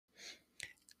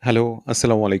Hello,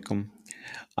 আসসালামু আলাইকুম।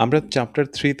 আমরা চ্যাপ্টার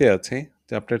 3 তে আছি।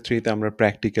 চ্যাপ্টার 3 তে আমরা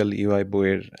প্র্যাকটিক্যাল UI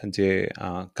বইয়ের যে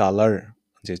কালার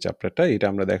যে চ্যাপ্টারটা এটা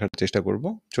আমরা দেখার চেষ্টা করব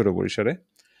ছোট পরিসরে।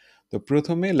 তো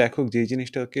 ১ম এ লেখক যেই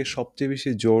জিনিসটাকে সবচেয়ে বেশি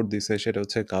জোর দিছে সেটা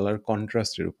হচ্ছে কালার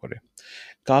কন্ট্রাস্ট এর উপরে।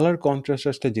 কালার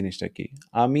কন্ট্রাস্ট জিনিসটা কি?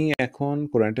 আমি এখন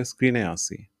কোনো একটা স্ক্রিনে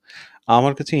আছি।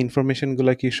 আমার কাছে ইনফরমেশন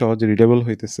গুলা কি সহজে রিডেবল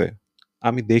হইতেছে?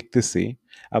 আমি দেখতেছি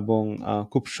এবং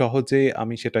খুব সহজেই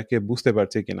আমি সেটাকে বুঝতে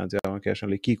পারছি কিনা যে আমাকে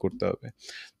আসলে কি করতে হবে।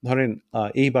 ধরেন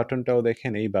এই বাটনটাও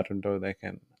দেখেন, এই বাটনটাও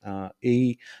দেখেন। আ এই,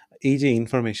 এই যে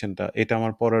ইনফরমেশনটা এটা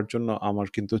আমার পড়ার জন্য আমার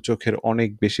কিন্তু চোখের অনেক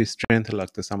বেশি স্ট্রেংথ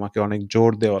লাগতেছে। আমাকে অনেক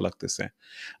জোর দেওয়া লাগতেছে।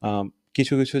 আম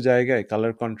কিছু, কিছু জায়গায়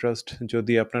কালার কন্ট্রাস্ট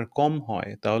যদি আপনার কম হয়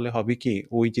তাহলে হবে কি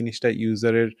ওই জিনিসটা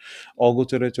ইউজারের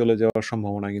অগোচরে চলে যাওয়ার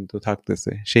সম্ভাবনা কিন্তু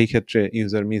থাকতেছে। সেই ক্ষেত্রে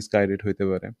ইউজার মিসগাইডেড হইতে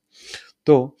পারে।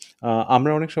 তো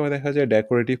আমরা অনেক সময় দেখা যায়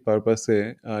ডেকোরেটিভ পারপাস এ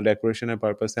ডেকোরেশন এর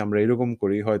পারপাস এ আমরা এরকম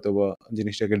করি হয়তোবা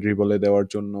জিনিসটাকে ড্রিবলে দেওয়ার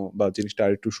জন্য বা জিনিসটা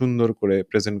আরেকটু সুন্দর করে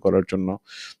প্রেজেন্ট করার জন্য।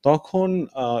 তখন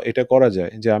এটা করা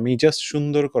যায় যে আমি জাস্ট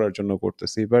সুন্দর করার জন্য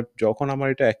করতেছি। বাট যখন আমার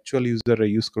এটা অ্যাকচুয়াল ইউজাররা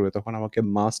ইউজ করবে তখন আমাকে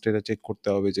মাস্ট এটা চেক করতে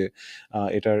হবে যে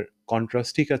এটার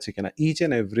কন্ট্রাস্ট ঠিক আছে কিনা। ইচ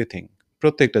অ্যান্ড এভরিথিং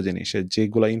প্রত্যেকটা জিনিসের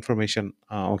যেগুলা ইনফরমেশন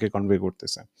আমাকে কনভে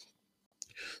করতেছে।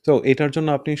 তো এটার জন্য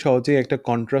আপনি সহজেই একটা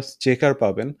কন্ট্রাস্ট চেকার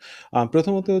পাবেন।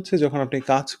 প্রথমত হচ্ছে যখন আপনি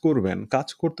কাজ করবেন, কাজ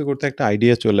করতে, করতে একটা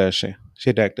আইডিয়া চলে আসে।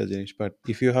 সেটা একটা জিনিস। But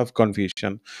if you have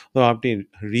confusion তো আপনি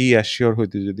রিঅ্যাসিওর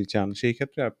হইতে যদি চান সেই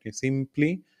ক্ষেত্রে আপনি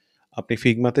সিম্পলি আপনি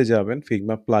Figma তে যাবেন।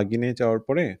 Figma প্লাগইন এ যাওয়ার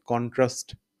পরে কন্ট্রাস্ট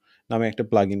নামে একটা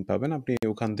প্লাগইন পাবেন। আপনি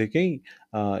ওখান থেকেই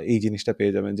আ এই জিনিসটা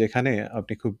পেয়ে যাবেন। যেখানে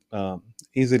আপনি খুব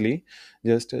ইজিলি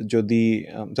জাস্ট যদি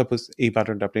সাপোজ এই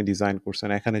বাটনটা আপনি ডিজাইন করছেন।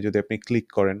 এখানে যদি আপনি ক্লিক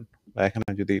করেন বা এখানে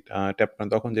যদি ট্যাপ করেন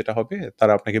তখন যেটা হবে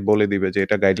তারা আপনাকে বলে দিবে যে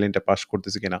এটা গাইডলাইনটা পাস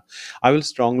করতেছে কিনা। I will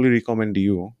strongly recommend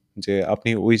you যে আপনি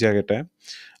ওই জায়গাটায়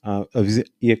আ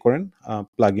ইয়ে করেন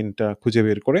প্লাগইনটা খুঁজে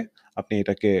বের করে আপনি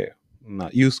এটাকে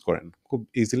ইউজ করেন। খুব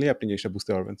ইজিলি আপনি জিনিসটা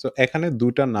বুঝতে পারবেন। সো এখানে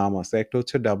 ২ টা নাম আছে। একটা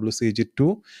হচ্ছে WCG2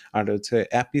 আর হচ্ছে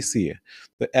APCA।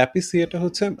 তো APCA টা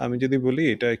হচ্ছে আমি যদি বলি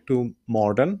এটা একটু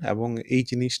মডার্ন এবং এই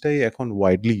জিনিসটাই এখন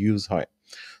ওয়াইডলি ইউজ হয়।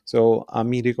 সো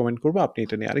আমি রিকমেন্ড করব আপনি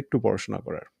এটা নিয়ে আরেকটু পড়াশোনা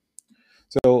করার।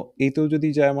 সো এইতেও যদি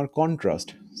যায় আমার কন্ট্রাস্ট।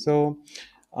 সো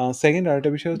সেকেন্ড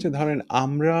আরেকটা বিষয় হচ্ছে ধরেন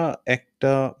আমরা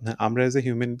অ্যাজ এ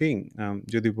হিউম্যান বিইং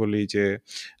যদি বলি যে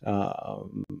আ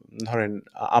ধরেন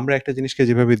আমরা একটা জিনিসকে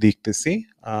যেভাবে দেখতেছি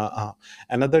আ আ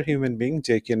অ্যানাদার হিউম্যান বিইং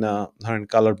যে কিনা ধরেন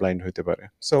কালার ব্লাইন্ড হইতে পারে।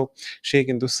 সো সে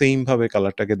কিন্তু সেইম ভাবে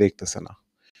কালারটাকে দেখতেছে না।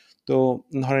 তো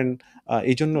ধরেন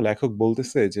এইজন্য লেখক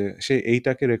বলতেছে যে সে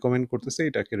এইটাকে রেকমেন্ড করতেছে,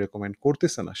 এটাকে রেকমেন্ড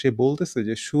করতেছে না। সে বলতেছে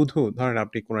যে শুধু ধরেন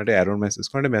আপনি কোনো একটা এরর মেসেজ,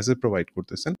 কোনো একটা মেসেজ প্রোভাইড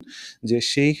করতেছেন যে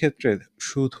সেই ক্ষেত্রে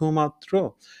শুধুমাত্র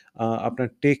আপনার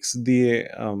টেক্সট দিয়ে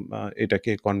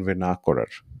এটাকে কনভে না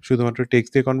করার। শুধুমাত্র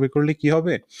টেক্সট দিয়ে কনভে করলে কি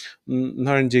হবে?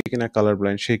 ধরেন যে কিনা কালার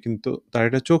ব্লাইন্ড সে কিন্তু তার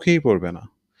এটা চোখেই পড়বে না।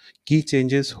 কি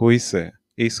চেঞ্জেস হইছে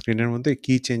এই স্ক্রিনের মধ্যে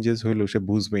কি চেঞ্জেস হইলো সে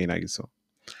বুঝবেই না কিছু।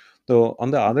 তো অন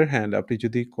দ্য আদার হ্যান্ড আপনি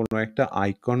যদি কোনো একটা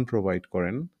আইকন প্রোভাইড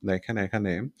করেন, দেখেন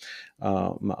এখানে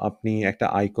আপনি একটা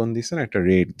আইকন দিছেন, একটা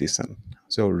রেট দিছেন।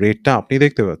 সো রেটটা আপনি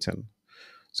দেখতে পাচ্ছেন।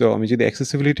 সো আমি যদি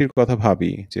accessibility র কথা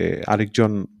ভাবি যে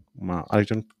আরেকজন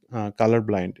কালার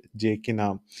ব্লাইন্ড যে কিনা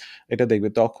এটা দেখবে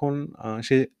তখন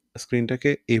সে স্ক্রিনটাকে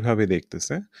এইভাবে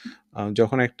দেখতেছে।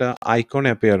 যখন একটা আইকন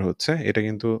অ্যাপিয়ার হচ্ছে এটা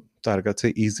কিন্তু তার কাছে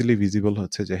ইজিলি ভিজিবল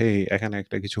হচ্ছে যে হেই এখানে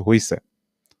একটা কিছু হইছে।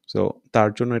 সো তার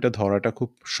জন্য এটা ধরাটা খুব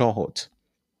সহজ।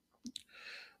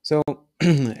 সো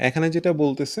এখানে যেটা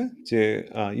বলতেছে যে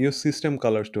use system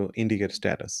colours to indicate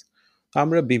status.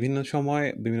 আমরা বিভিন্ন সময়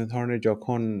বিভিন্ন ধরনের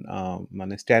যখন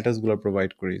মানে স্ট্যাটাসগুলো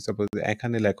প্রোভাইড করি সাপোজ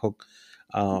এখানে লেখক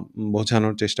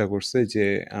বোঝানোর চেষ্টা করছে যে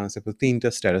সাপোজ ৩ টা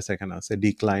স্ট্যাটাস এখানে আছে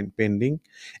ডিক্লাইন, পেন্ডিং,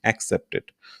 অ্যাকসেপ্টেড।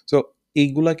 সো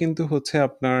এইগুলা কিন্তু হচ্ছে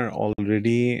আপনার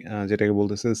অলরেডি যেটাকে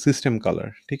বলতেছে সিস্টেম কালার।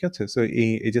 ঠিক আছে? সো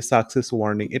এই যে সাকসেস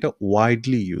ওয়ার্নিং এটা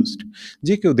ওয়াইডলি ইউজড।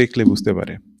 যে কেউ দেখলে বুঝতে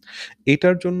পারে।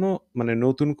 এটার জন্য মানে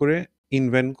নতুন করে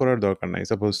ইনভেন্ট করার দরকার নাই।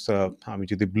 সাপোজ আমি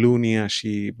যদি ব্লু নিয়ে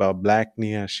আসি বা ব্লাক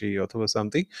নিয়ে আসি অথবা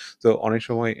সামথিং তো অনেক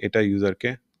সময় এটা ইউজারকে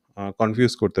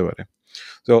কনফিউজ করতে পারে।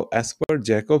 তো অ্যাজ পার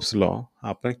জ্যাকবস ল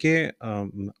আপনাকে আম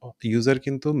ইউজার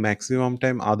কিন্তু মেক্সিমাম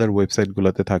টাইম আদার ওয়েবসাইট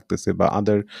গুলাতে থাকতেছে বা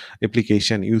আদার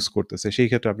অ্যাপ্লিকেশন ইউজ করতেছে। সেই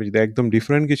ক্ষেত্রে আপনি যদি একদম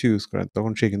ডিফারেন্ট কিছু ইউজ করেন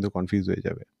তখন সে কিন্তু কনফিউজ হয়ে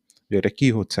যাবে। যে এটা কি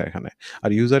হচ্ছে এখানে? আর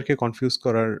ইউজারকে কনফিউজ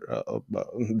করার বা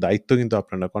দায়িত্ব কিন্তু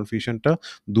আপনার না। কনফিউশনটা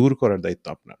দূর করার দায়িত্ব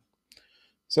আপনার।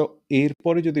 সো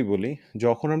এরপরে যদি বলি,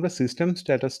 যখন আমরা সিস্টেম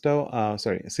স্ট্যাটাসটাও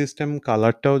সিস্টেম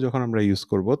কালারটাও যখন আমরা ইউজ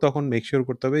করব, তখন মেক সিউর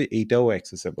করতে হবে এইটাও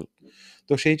অ্যাক্সেসিবল।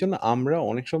 তো সেইজন্য আমরা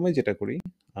অনেক সময় যেটা করি,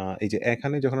 এই যে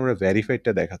এখানে যখন আমরা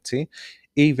ভেরিফাইডটা দেখাচ্ছি,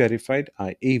 এই ভেরিফাইড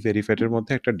আর এই ভেরিফাইড এর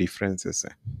মধ্যে একটা ডিফারেন্স আছে।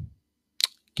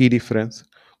 কি ডিফারেন্স?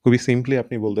 খুবই সিম্পলি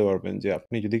আপনি বলতে পারবেন যে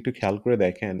আপনি যদি একটু খেয়াল করে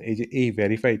দেখেন এই যে এই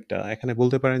ভেরিফাইডটা এখানে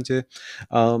বলতে পারেন যে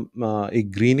আম এই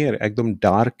গ্রিনের একদম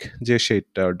ডার্ক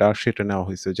শেডটা নেওয়া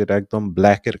হইছে যেটা একদম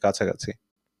ব্লাক এর কাছাকাছি।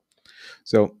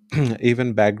 সো ইভেন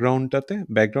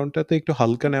ব্যাকগ্রাউন্ডটাতে একটু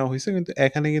হালকা নেওয়া হইছে কিন্তু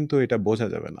এখানে কিন্তু এটা বোঝা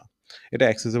যাবে না। এটা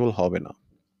অ্যাক্সেসিবল হবে না।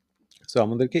 সো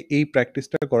আমাদেরকে এই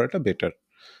প্র্যাকটিসটা করাটা বেটার।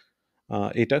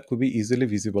 এটা খুবই ইজিলি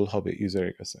ভিজিবল হবে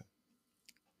ইউজারের কাছে।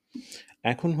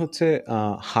 এখন হচ্ছে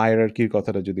হায়ারার্কির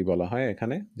কথাটা যদি বলা হয়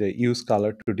এখানে যে use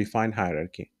colour to define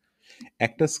hierarchy.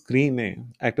 একটা স্ক্রিনে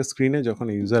একটা স্ক্রিনে যখন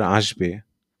ইউজার আসবে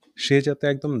সে যাতে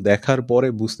একদম দেখার পরে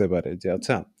বুঝতে পারে যে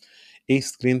আচ্ছা এই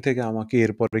স্ক্রিন থেকে আমাকে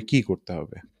এরপরে কি করতে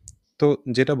হবে। তো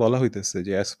যেটা বলা হইতেছে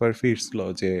যে অ্যাজ পার ফিটস ল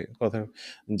যে কথা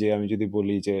যে আমি যদি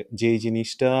বলি যে যেই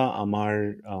জিনিসটা আমার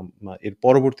এর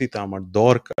পরবর্তীতে আমার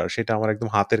দরকার সেটা আমার একদম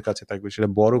হাতের কাছে থাকবে, সেটা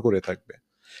বড় করে থাকবে,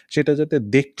 সেটা যাতে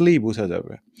দেখলেই বোঝা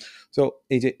যাবে। সো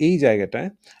এই যে এই জায়গাটায়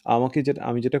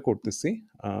আমি যেটা করতেছি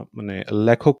মানে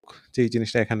লেখক যেই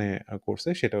জিনিসটা এখানে করছে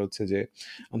সেটা হচ্ছে যে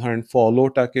ধরেন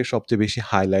ফলোটাকে সবচেয়ে বেশি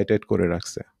হাইলাইটেড করে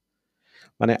রাখছে।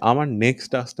 মানে আমার নেক্সট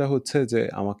টাস্কটা হচ্ছে যে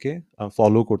আমাকে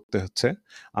ফলো করতে হচ্ছে।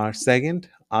 আর সেকেন্ড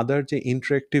আদার যে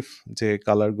ইন্টারেক্টিভ যে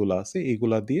কালারগুলা আছে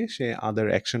এগুলা দিয়ে সে আদার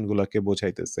অ্যাকশনগুলাকে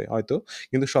বোঝাইতেছে হয়তো।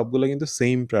 কিন্তু সবগুলা কিন্তু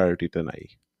সেইম প্রায়োরিটিতে নাই।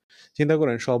 চিন্তা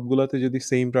করেন সবগুলাতে যদি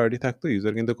সেইম প্রায়োরিটি থাকতো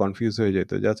ইউজার কিন্তু কনফিউজ হয়ে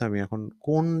যেত যে আচ্ছা আমি এখন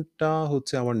কোনটা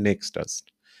হচ্ছে আমার নেক্সট টাস্ক।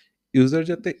 ইউজার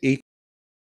যাতে এই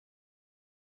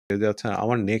যে আচ্ছা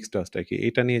আমার নেক্সট টাস্কটা কি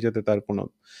এটা নিয়ে যাতে তার কোনো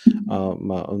আ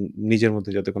মা নিজের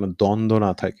মধ্যে যাতে কোনো দ্বন্দ্ব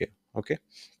না থাকে। ওকে?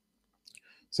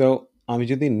 সো আমি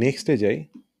যদি নেক্সটে যাই,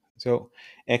 সো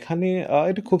এখানে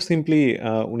এটা খুব সিম্পলি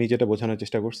উনি যেটা বোঝানোর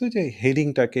চেষ্টা করছে যে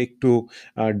হেডিংটাকে একটু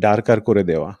ডার্কার করে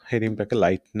দেওয়া। হেডিংটাকে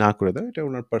লাইট না করে দেওয়া। এটা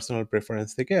উনার পার্সোনাল প্রেফারেন্স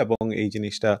থেকে এবং এই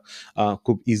জিনিসটা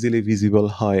খুব ইজিলি ভিজিবল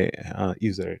হয়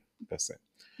ইউজারের কাছে।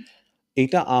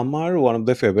 এইটা আমার ওয়ান অফ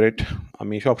দ্য ফেভারিট।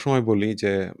 আমি সবসময় বলি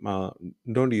যে আ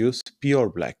ডোন্ট ইউজ পিওর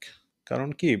ব্লাক। কারণ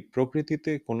কি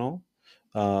প্রকৃতিতে কোনো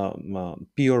আ মা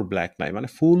পিওর ব্লাক নাই। মানে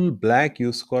ফুল ব্লাক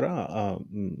ইউজ করা আ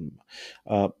উম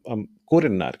আ আম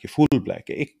করেন না আরকি ফুল ব্লাক।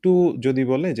 একটু যদি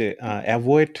বলে যে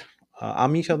এভয়েড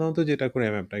আমি সাধারণত যেটা করি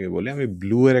আমি আপনাকে বলি, আমি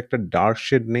ব্লু এর একটা ডার্ক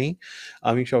শেড নেই।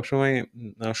 আমি সবসময়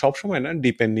সবসময় না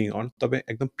ডিপেন্ডিং অন তবে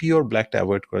একদম পিওর ব্লাকটা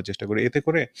এভয়েড করার চেষ্টা করি। এতে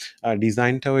করে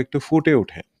ডিজাইনটাও একটু ফুটে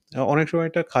ওঠে। অনেক সময়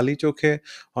এটা খালি চোখে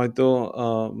হয়তো আ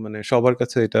মানে সবার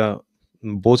কাছে এটা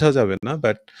বোঝা যাবে না।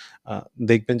 বাট আ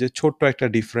দেখবেন যে ছোট্ট একটা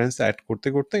ডিফারেন্স এড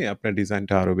করতেই আপনার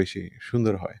ডিজাইনটা আরো বেশি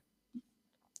সুন্দর হয়।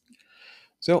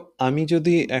 সো আমি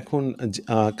যদি এখন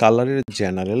কালারের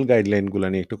জেনারেল গাইডলাইন গুলা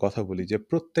নিয়ে একটু কথা বলি যে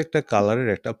প্রত্যেকটা কালারের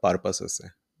একটা পারপাস আছে।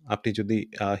 আপনি যদি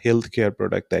হেলথ কেয়ার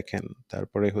প্রোডাক্ট দেখেন,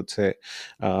 তারপরে হচ্ছে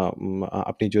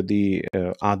আপনি যদি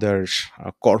আদার্স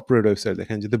কর্পোরেট ওয়েবসাইট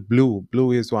দেখেন যদি blue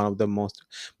is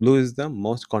the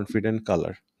most confident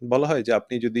colour. বলা হয় যে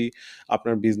আপনি যদি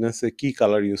আপনার বিজনেসে কি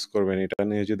কালার ইউজ করবেন এটা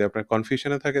নিয়ে যদি আপনার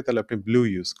কনফিউশন এ থাকে তাহলে আপনি ব্লু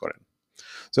ইউজ করেন।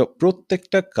 সো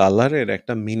প্রত্যেকটা কালারের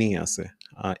একটা মিনিং আছে।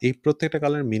 এই প্রত্যেকটা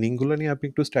কালারের মিনিং গুলো নিয়ে আপনি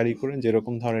একটু স্টাডি করেন।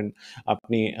 যেরকম ধরেন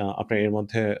আপনি আপনার এর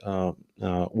মধ্যে আ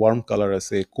আ ওয়ার্ম কালার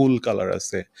আছে, কুল কালার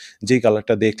আছে। যেই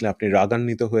কালারটা দেখলে আপনি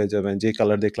রাগান্বিত হয়ে যাবেন, যেই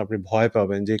কালার দেখলে আপনি ভয়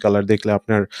পাবেন, যেই কালার দেখলে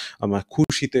আপনার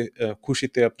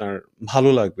খুশিতে আপনার ভালো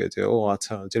লাগবে যে ও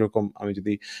আচ্ছা যেরকম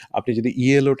আপনি যদি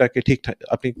ইয়েলোটাকে ঠিকঠাক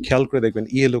আপনি খেয়াল করে দেখবেন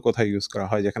ইয়েলো কোথায় ইউজ করা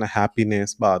হয় যেখানে হ্যাপিনেস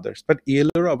বা আদার্স। বাট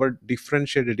ইয়েলোর আবার ডিফারেন্ট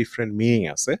শেডে ডিফারেন্ট মিনিং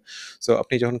আছে। সো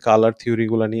আপনি যখন কালার থিওরি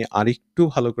গুলা নিয়ে আরেকটু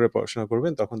ভালো করে পড়াশোনা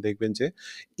করবেন তখন দেখবেন যে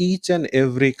each and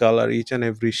every colour, each and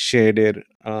every shade এর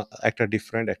একটা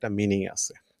ডিফারেন্ট একটা মিনিং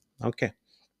আছে। ওকে?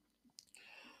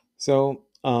 সো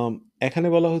আম এখানে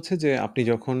বলা হচ্ছে যে আপনি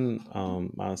যখন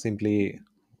সিম্পলি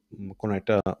কোনো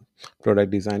একটা প্রোডাক্ট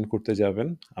ডিজাইন করতে যাবেন,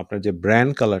 আপনার যে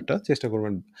ব্র্যান্ড কালারটা চেষ্টা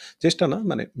করবেন চেষ্টা না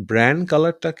মানে ব্র্যান্ড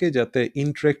কালারটাকে যাতে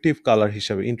ইন্টারেক্টিভ কালার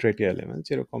হিসাবে ইন্টারেক্টিভ এলিমেন্ট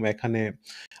যেরকম এখানে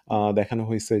দেখানো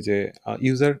হইছে যে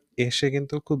ইউজার এসে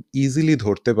কিন্তু খুব ইজিলি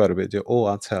ধরতে পারবে যে ও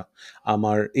আচ্ছা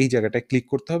আমার এই জায়গাটায় ক্লিক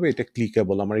করতে হবে, এটা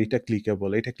ক্লিকেবল, আমার এটা ক্লিকেবল,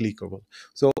 এটা ক্লিকেবল।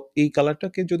 সো এই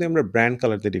কালারটাকে যদি আমরা ব্র্যান্ড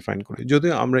কালার দিয়ে ডিফাইন করি,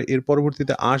 যদিও আমরা এর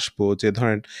পরবর্তীতে আসবো যে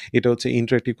ধরেন এটা হচ্ছে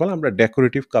ইন্টারেক্টিভ কালার, আমরা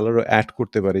ডেকোরেটিভ কালারও এড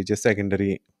করতে পারি যে সেকেন্ডারি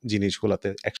জিনিসগুলাতে,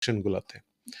 অ্যাকশন গুলাতে।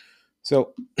 সো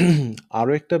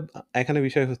আরো একটা এখানে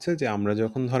বিষয় হচ্ছে যে আমরা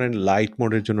যখন ধরেন লাইট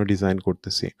মোডের জন্য ডিজাইন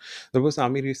করতেছি। সাপোজ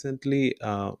আমি রিসেন্টলি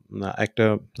একটা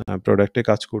প্রোডাক্টে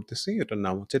কাজ করতেছি। এটার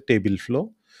নাম হচ্ছে টেবিল ফ্লো।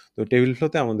 তো টেবিল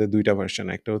ফ্লোতে আমাদের ২ টা ভার্সন।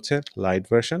 একটা হচ্ছে লাইট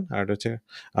ভার্সন আর একটা হচ্ছে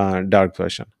ডার্ক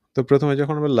ভার্সন। তো ১ম এ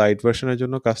যখন আমরা লাইট ভার্সনের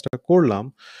জন্য কাজটা করলাম,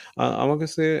 আমার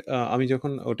কাছে আমি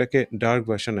যখন ওটাকে ডার্ক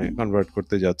ভার্সনে কনভার্ট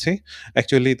করতে যাচ্ছি,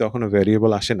 অ্যাকচুয়ালি তখনো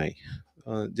ভেরিয়েবল আসে নাই।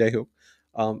 যাই হোক,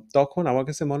 তখন আমার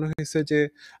কাছে মনে হয়েছে যে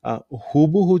আ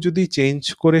হুবহু যদি চেঞ্জ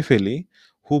করে ফেলি,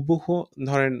 হুবহু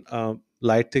ধরেন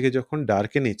লাইট থেকে যখন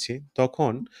ডার্কে নিচ্ছি,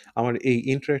 তখন আমার এই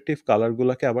ইন্টারেক্টিভ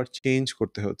কালারগুলোকে আবার চেঞ্জ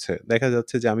করতে হচ্ছে। দেখা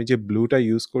যাচ্ছে যে আমি যে ব্লুটা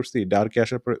ইউজ করছি, ডার্কে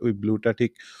আসার পরে ওই ব্লুটা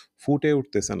ঠিক ফুটে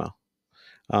উঠতেছে না।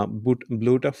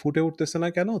 ব্লুটা ফুটে উঠতেছে না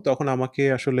কেন? তখন আমাকে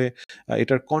আসলে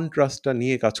এটার কন্ট্রাস্টটা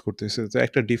নিয়ে কাজ করতেছে। তো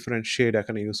একটা ডিফারেন্ট শেড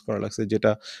এখানে ইউজ করা লাগছে,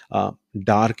 যেটা আ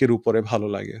ডার্কের উপরে ভালো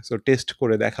লাগে। সো টেস্ট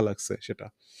করে দেখা লাগছে সেটা।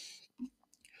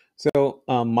 সো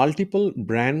মাল্টিপল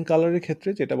ব্র্যান্ড কালারের ক্ষেত্রে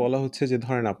যেটা বলা হচ্ছে যে,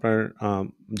 ধরেন আপনার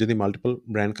যদি মাল্টিপল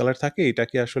ব্র্যান্ড কালার থাকে,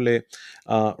 এটাকে আসলে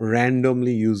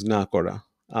randomly ইউজ না করা।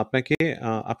 আপনাকে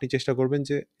আপনি চেষ্টা করবেন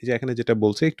যে, এই যে এখানে যেটা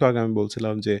বলছি, একটু আগে আমি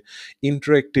বলছিলাম যে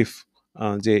ইন্টারেক্টিভ,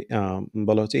 যে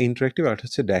বলা হচ্ছে ইন্টারেক্টিভ আর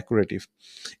হচ্ছে ডেকোরেটিভ।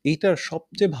 এইটার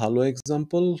সবচেয়ে ভালো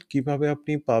এক্সাম্পল কিভাবে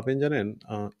আপনি পাবেন জানেন?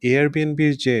 Airbnb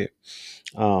র যে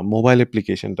মোবাইল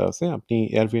অ্যাপ্লিকেশনটা আছে, আপনি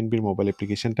Airbnb র মোবাইল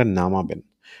অ্যাপ্লিকেশনটা নামাবেন।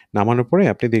 নামানোর পরে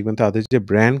আপনি দেখবেন তাদের যে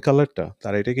ব্র্যান্ড কালারটা,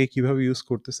 তারা এটাকে কিভাবে ইউজ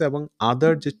করতেছে, এবং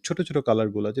আদার যে ছোট, ছোট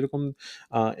কালারগুলা, যেরকম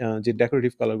যে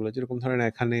ডেকোরেটিভ কালারগুলা, যেরকম ধরেন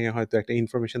এখানে হয়তো একটা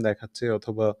ইনফরমেশন দেখাচ্ছে,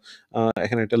 অথবা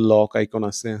এখানে একটা লক আইকন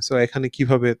আছে। সো এখানে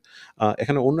কিভাবে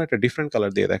এখানে অন্য একটা ডিফারেন্ট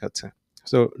কালার দিয়ে দেখাচ্ছে।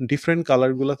 সো ডিফারেন্ট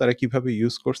কালারগুলা তারা কিভাবে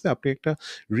ইউজ করছে, আপনি একটা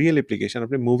রিয়েল অ্যাপ্লিকেশন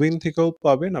আপনি মুভিং থেকেও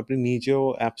পাবেন, আপনি নিজেও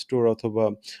অ্যাপ স্টোর অথবা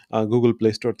Google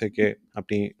Play Store থেকে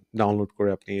আপনি ডাউনলোড করে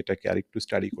আপনি এটাকে আরেকটু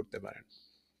স্টাডি করতে পারেন।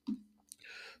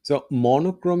 সো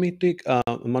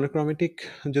মনোক্রোমেটিক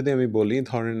যদি আমি বলি,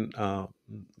 ধরেন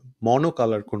মনো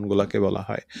কালার কোনগুলাকে বলা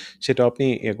হয়, সেটা আপনি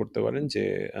করতে পারেন যে,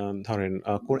 ধরেন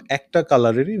কোন একটা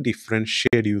কালারেরই ডিফারেন্ট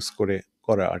শেড ইউজ করে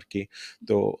করা আর কি।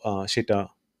 তো সেটা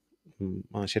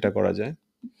সেটা করা যায়।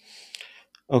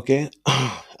 ওকে।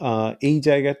 এই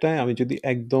জায়গাটায় আমি যদি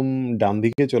একদম ডান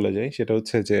দিকে চলে যাই, সেটা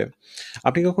হচ্ছে যে,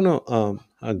 আপনি কখনো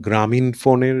গ্রামীণ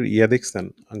ফোনের দেখছেন?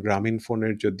 গ্রামীণ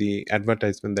ফোনের যদি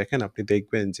অ্যাডভার্টাইজমেন্ট দেখেন, আপনি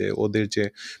দেখবেন যে ওদের যে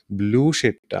ব্লু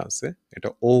শেডটা আছে, এটা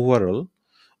ওভারঅল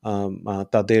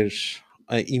তাদের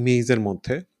ইমেজের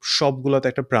মধ্যে সবগুলাতে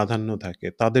একটা প্রাধান্য থাকে।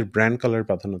 তাদের ব্র্যান্ড কালার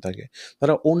প্রাধান্য থাকে।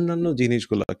 তারা অন্যান্য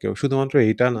জিনিসগুলাকেও, শুধুমাত্র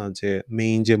এইটা না যে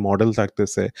মেইন যে মডেল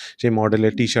থাকতেছে, সেই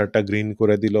মডেলের টি-শার্টটা গ্রিন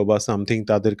করে দিল বা সামথিং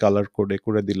তাদের কালার কোডে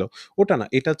করে দিল, ওটা না।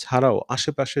 এটা ছাড়াও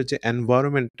আশেপাশের যে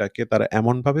এনভায়রনমেন্টটাকে তারা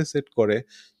এমনভাবে সেট করে,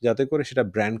 যাতে করে সেটা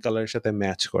ব্র্যান্ড কালারের সাথে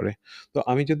ম্যাচ করে। তো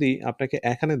আমি যদি আপনাকে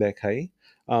এখানে দেখাই,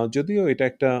 যদিও এটা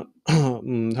একটা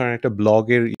ধরেন একটা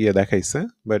ব্লগের দেখাইছে,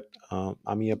 বাট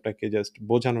আমি আপনাকে জাস্ট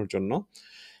বোঝানোর জন্য,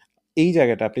 এই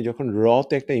জায়গাটা আপনি যখন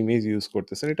তে একটা ইমেজ ইউজ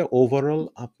করতেছেন, এটা ওভারঅল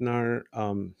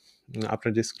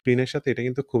আপনার যে স্ক্রিনের সাথে এটা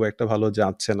কিন্তু খুব একটা ভালো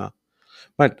যাচ্ছে না।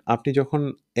 বাট আপনি যখন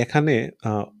এখানে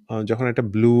আ আ যখন একটা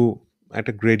ব্লু,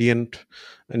 একটা গ্রেডিয়েন্ট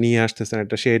নিয়ে আসতেছেন,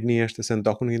 একটা শেড নিয়ে আসতেছেন,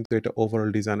 তখন কিন্তু এটা ওভারঅল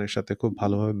ডিজাইনের সাথে খুব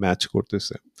ভালোভাবে ম্যাচ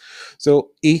করতেছে। সো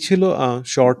এই ছিল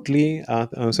শর্টলি,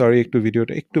 সরি একটু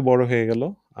ভিডিওটা একটু বড় হয়ে গেল।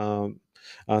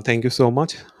 Thank you so much.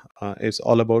 It's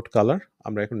all about colour.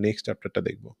 আমরা এখন নেক্সট চ্যাপ্টারটা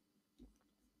দেখব।